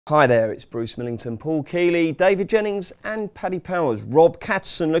Hi there, it's Bruce Millington, Paul Keeley, David Jennings and Paddy Powers. Rob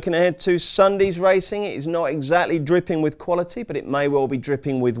Catterson looking ahead to Sunday's racing. It is not exactly dripping with quality, but it may well be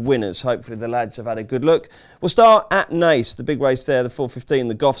dripping with winners. Hopefully the lads have had a good look. We'll start at Naas, the big race there, the 4:15,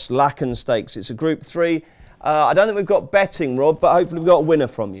 the Goffs Lacken Stakes. It's a Group 3. I don't think we've got betting, Rob, but hopefully we've got a winner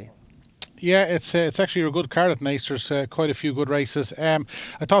from you. Yeah, it's actually a good card at Naas. There's quite a few good races. I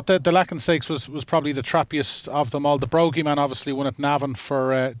thought that the Lacken Stakes was probably the trappiest of them all. The Brogy Man obviously won at Navan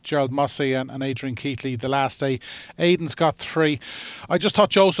for Gerald Mossey and Adrian Keatley the last day. Aiden's got 3. I just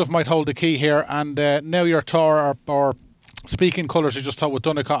thought Joseph might hold the key here, and now your Tor or speaking colours, I just thought with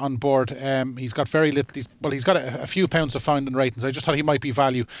Dunica on board, he's got very little. He's got a few pounds of found in ratings. I just thought he might be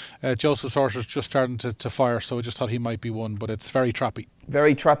value. Joseph's horse just starting to fire, so I just thought he might be one, but it's very trappy.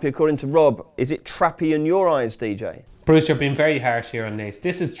 Very trappy according to Rob. Is it trappy in your eyes, DJ? Bruce, you're being very harsh here on Naas.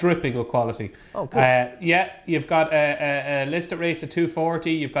 This is dripping with quality. Oh, good. Yeah, you've got a listed race at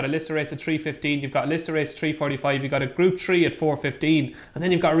 240, you've got a listed race at 315, you've got a listed race at 345, you've got a Group 3 at 415, and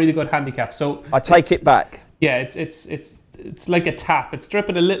then you've got a really good handicap. So I take it back. Yeah, it's like a tap. It's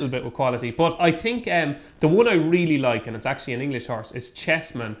dripping a little bit with quality. But I think the one I really like, and it's actually an English horse, is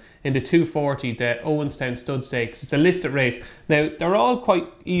Chessman in the 240, the Owenstown Stud Stakes. It's a listed race. Now, they're all quite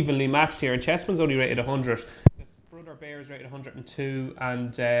evenly matched here, and Chessman's only rated 100. Brother Bear is rated 102,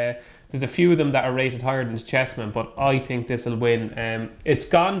 and there's a few of them that are rated higher than Chessman, but I think this will win. It's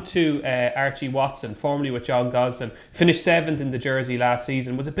gone to Archie Watson, formerly with John Gosden. Finished 7th in the Jersey last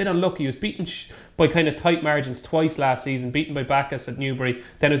season. Was a bit unlucky. He was beaten by kind of tight margins twice last season. Beaten by Bacchus at Newbury.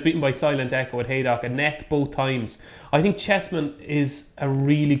 Then was beaten by Silent Echo at Haydock. A neck both times. I think Chessman is a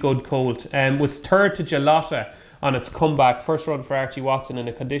really good colt. Was third to Gelata on its comeback. First run for Archie Watson in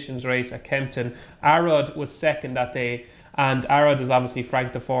a conditions race at Kempton. Arod was second that day, and Arod has obviously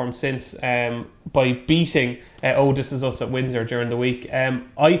franked the form since by beating This Is Us at Windsor during the week.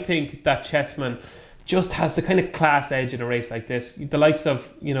 I think that Chessman just has the kind of class edge in a race like this. The likes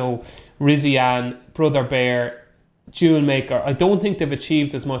of, Rizian, Brother Bear, Jewel Maker, I don't think they've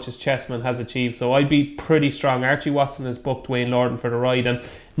achieved as much as Chessman has achieved, so I'd be pretty strong. Archie Watson has booked Wayne Lorden for the ride and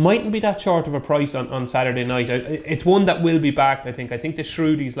mightn't be that short of a price on Saturday night. It's one that will be backed, I think. I think the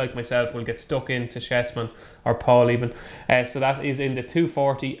Shrewdies like myself will get stuck into Chessman, or Paul even. So that is in the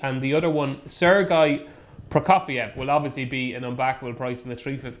 240, and the other one, Sergei Prokofiev, will obviously be an unbackable price in the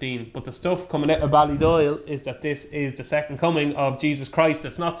 315, but the stuff coming out of Ballydoyle is that this is the second coming of Jesus Christ.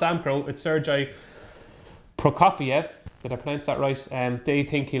 It's not Sam Crow, it's Sergei Prokofiev. Did I pronounce that right? They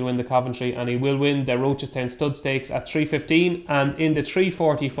think he'll win the Coventry, and he will win the Rochestown Stud Stakes at 315, and in the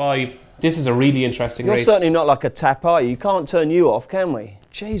 345, this is a really interesting race. You're certainly not like a tap, are you? You can't turn you off, can we?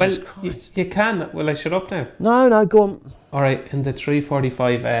 Jesus Christ. You can. Will I shut up now? No, go on. All right, in the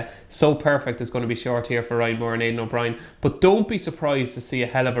 345, So Perfect is going to be short here for Ryan Moore and Aidan O'Brien. But don't be surprised to see a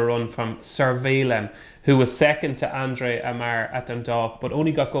hell of a run from Surveillance, who was second to Andre Amar at Dundalk, but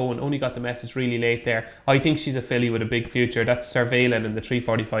only got the message really late there. I think she's a filly with a big future. That's Surveillance in the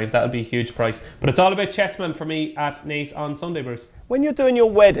 345. That'll be a huge price. But it's all about Chessman for me at Naas on Sunday, Bruce. When you're doing your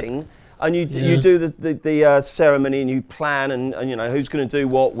wedding, and you do the ceremony, and you plan, and who's going to do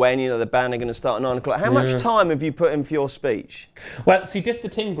what when, the band are going to start at 9 o'clock. How much time have you put in for your speech? Well, see, this is the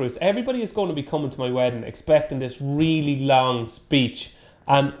thing, Bruce. Everybody is going to be coming to my wedding expecting this really long speech.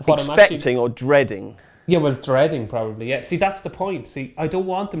 And what expecting or dreading? Yeah, well, dreading probably, yeah. See, that's the point. See, I don't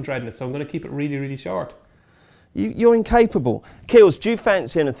want them dreading it, so I'm going to keep it really, really short. You're incapable. Keels, do you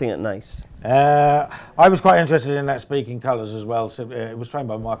fancy anything at Naas? I was quite interested in that Speaking Colours as well. So, it was trained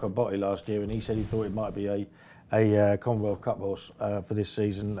by Michael Botti last year, and he said he thought it might be a Commonwealth Cup horse for this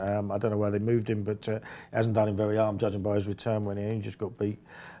season. I don't know where they moved him, but it hasn't done him very harm, judging by his return when he just got beat.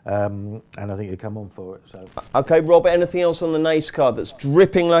 And I think he'll come on for it. So. OK, Rob, anything else on the Naas card that's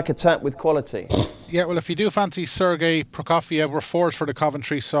dripping like a tap with quality? Yeah, well, if you do fancy Sergei Prokofiev, we're fourth for the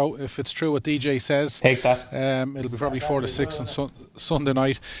Coventry, so if it's true what DJ says, take that. It'll be probably 4 to 6 on Sunday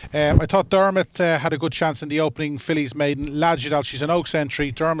night. I thought Dermot had a good chance in the opening Fillies maiden. Ladjidal, she's an Oaks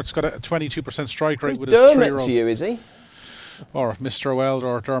entry. Dermot's got a 22% strike rate with his 3-year-old. Dermot to you, is he? Or Mr. Weld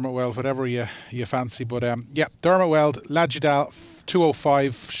or Dermot Weld, whatever you fancy. But yeah, Dermot Weld, Ladjidal,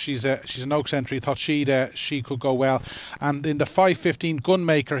 205. She's an Oaks entry. Thought she could go well. And in the 5:15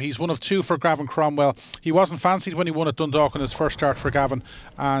 Gunmaker, he's one of 2 for Gavin Cromwell. He wasn't fancied when he won at Dundalk on his first start for Gavin,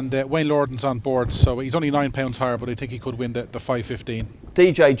 and Wayne Lorden's on board, so he's only £9 higher, but I think he could win the 5:15.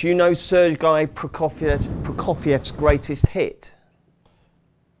 DJ, do you know Sergei Prokofiev's greatest hit?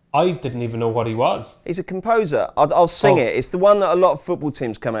 I didn't even know what he was. He's a composer. I'll sing it. It's the one that a lot of football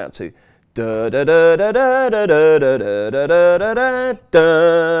teams come out to. Da da da da da da da da da da da da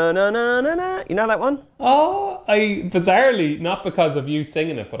da na na na na. You know that one? Oh, bizarrely, not because of you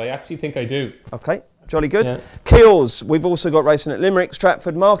singing it, but I actually think I do. Okay, jolly good. Yeah. Keels, we've also got racing at Limerick,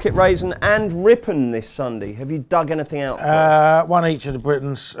 Stratford, Market Raisin and Ripon this Sunday. Have you dug anything out for us? One each of the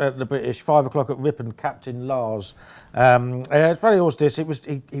British, 5 o'clock at Ripon, Captain Lars. It's very horse this.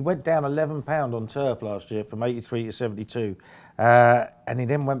 He went down £11 on turf last year from 83 to 72. And he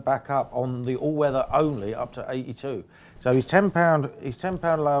then went back up on the all-weather only up to 82. So he's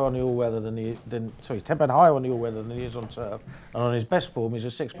 £10 lower on the all-weather he's £10 higher on the all-weather than he is on turf. And on his best form, he's a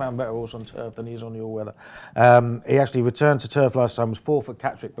 £6 better horse on turf than he is on the all-weather. He actually returned to turf last time, was 4th at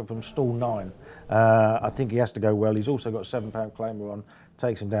Catterick, but from stall 9. I think he has to go well. He's also got a £7 claimer on.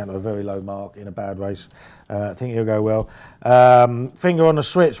 Takes him down to a very low mark in a bad race. I think he'll go well. Finger on the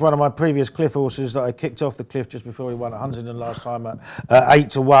switch, one of my previous cliff horses that I kicked off the cliff just before he won at Huntingdon last time at 8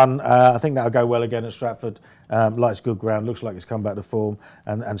 to 1. I think that'll go well again at Stratford. Likes good ground, looks like it's come back to form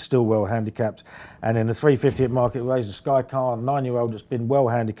and still well handicapped. And in the 350 at Market Raisin, Sky Khan, 9-year-old that's been well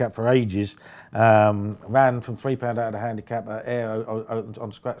handicapped for ages, ran from £3 out of the handicap at Ayr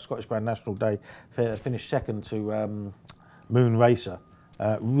on Scottish Grand National Day, finished second to Moon Racer.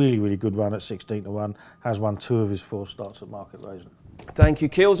 Really, really good run at 16 to 1. Has won 2 of his 4 starts at Market Raisin. Thank you,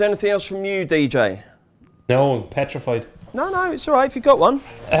 Keels. Anything else from you, DJ? No, I'm petrified. No, it's all right if you got one.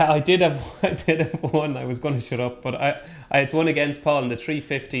 I did have one. I was going to shut up, but it's one against Paul in the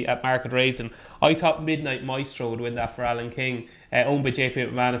 350 at Market Raisin. I thought Midnight Maestro would win that for Alan King, owned by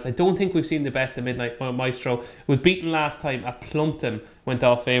JP McManus. I don't think we've seen the best of Midnight Maestro. It was beaten last time at Plumpton, went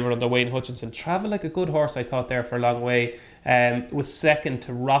off favourite under Wayne Hutchinson. Travelled like a good horse, I thought, there for a long way. Was second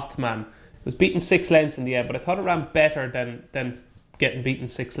to Rothman. It was beaten 6 lengths in the end, but I thought it ran better than getting beaten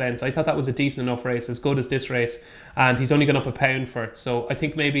 6 lengths. I thought that was a decent enough race, as good as this race, and he's only gone up £1 for it. So I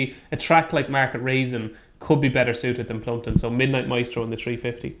think maybe a track like Market Raisin could be better suited than Plumpton. So Midnight Maestro in the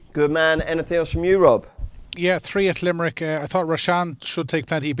 350. Good man. Anything else from you, Rob? Yeah, 3 at Limerick. I thought Roshan should take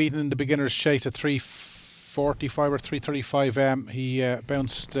plenty, beaten in the beginner's chase at 3:45 or 3:35. He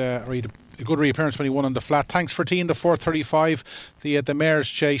bounced, or he a good reappearance when he won on the flat. Thanks for teeing the 4:35. The mare's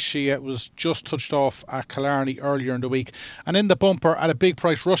chase, she was just touched off at Killarney earlier in the week. And in the bumper at a big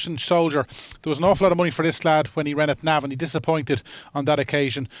price, Russian Soldier. There was an awful lot of money for this lad when he ran at Navan. He disappointed on that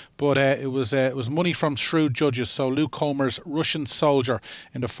occasion, but it was money from shrewd judges. So Luke Comer's Russian Soldier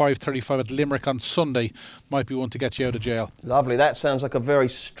in the 5:35 at Limerick on Sunday might be one to get you out of jail. Lovely. That sounds like a very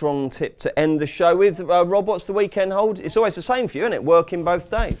strong tip to end the show with. Rob, what's the weekend hold? It's always the same for you, isn't it? Working both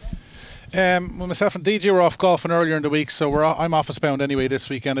days. Well, myself and DJ were off golfing earlier in the week, so I'm office bound anyway this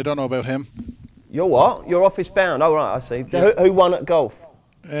weekend. I don't know about him. You're what? You're office bound? Oh, right, I see. Yeah. Who won at golf?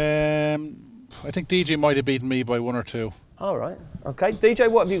 I think DJ might have beaten me by 1 or 2. All right. Okay.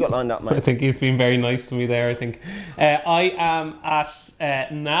 DJ, what have you got lined up, mate? I think he's been very nice to me there, I think. I am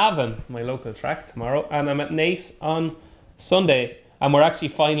at Navan, my local track, tomorrow, and I'm at Naas on Sunday. And we're actually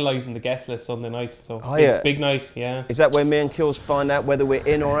finalising the guest list Sunday night. So big night, yeah. Is that where me and Kills find out whether we're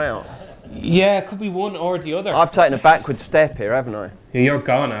in or out? Yeah, it could be one or the other. I've taken a backward step here, haven't I? You're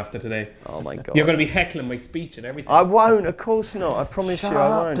gone after today. Oh my God. You're going to be heckling my speech and everything. I won't, of course not. I promise Shut you I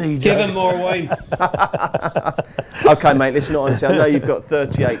won't. DJ. Give him more wine. Okay, mate, listen, honestly, I know you've got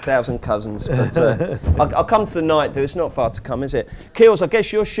 38,000 cousins, but I'll come to the night, do. It's not far to come, is it? Keels, I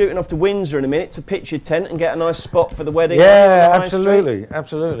guess you're shooting off to Windsor in a minute to pitch your tent and get a nice spot for the wedding. Yeah, absolutely,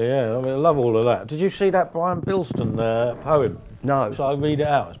 yeah. I mean, I love all of that. Did you see that Brian Bilston poem? No. So I read it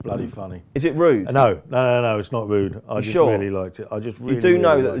out. It's bloody funny. Is it rude? No, it's not rude. I just really liked it. You do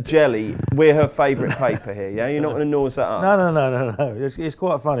know that the jelly, we're her favourite paper here, yeah? You're not going to nose that up? No. It's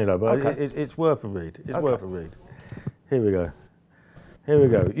quite funny though, but okay. it's worth a read. It's worth a read. Here we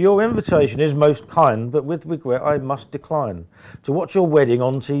go. Your invitation is most kind, but with regret I must decline to watch your wedding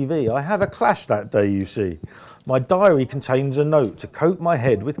on TV. I have a clash that day, you see. My diary contains a note to coat my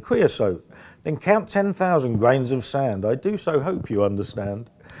head with creosote, then count 10,000 grains of sand. I do so hope you understand.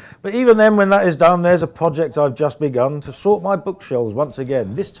 But even then, when that is done, there's a project I've just begun to sort my bookshelves once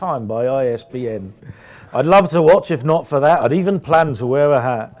again, this time by ISBN. I'd love to watch, if not for that. I'd even plan to wear a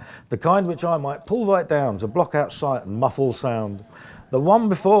hat, the kind which I might pull right down to block out sight and muffle sound. The one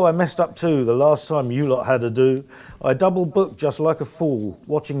before I messed up too, the last time you lot had a do. I double booked just like a fool,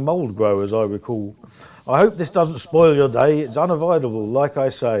 watching mould grow as I recall. I hope this doesn't spoil your day, it's unavoidable, like I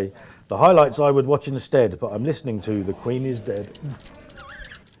say. The highlights I would watch instead, but I'm listening to The Queen is Dead.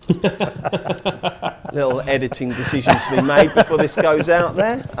 Little editing decision to be made before this goes out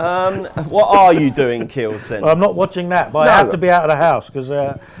there. What are you doing, Keels, then? Well, I'm not watching that, but I have to be out of the house because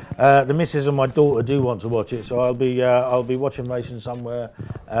the missus and my daughter do want to watch it. So I'll be watching racing somewhere,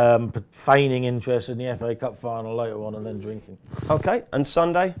 feigning interest in the FA Cup final later on, and then drinking. Okay, and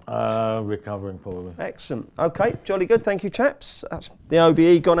Sunday? Recovering probably. Excellent. Okay, jolly good. Thank you, chaps. That's the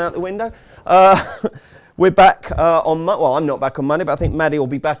OBE gone out the window. We're back on Monday. Well, I'm not back on Monday, but I think Maddie will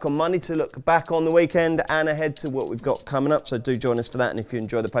be back on Monday to look back on the weekend and ahead to what we've got coming up. So do join us for that. And if you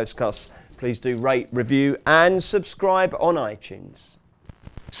enjoy the podcast, please do rate, review and subscribe on iTunes.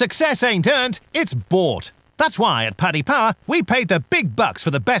 Success ain't earned, it's bought. That's why at Paddy Power, we paid the big bucks for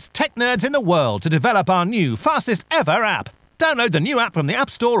the best tech nerds in the world to develop our new, fastest ever app. Download the new app from the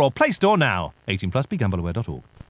App Store or Play Store now. 18+, begambleaware.org.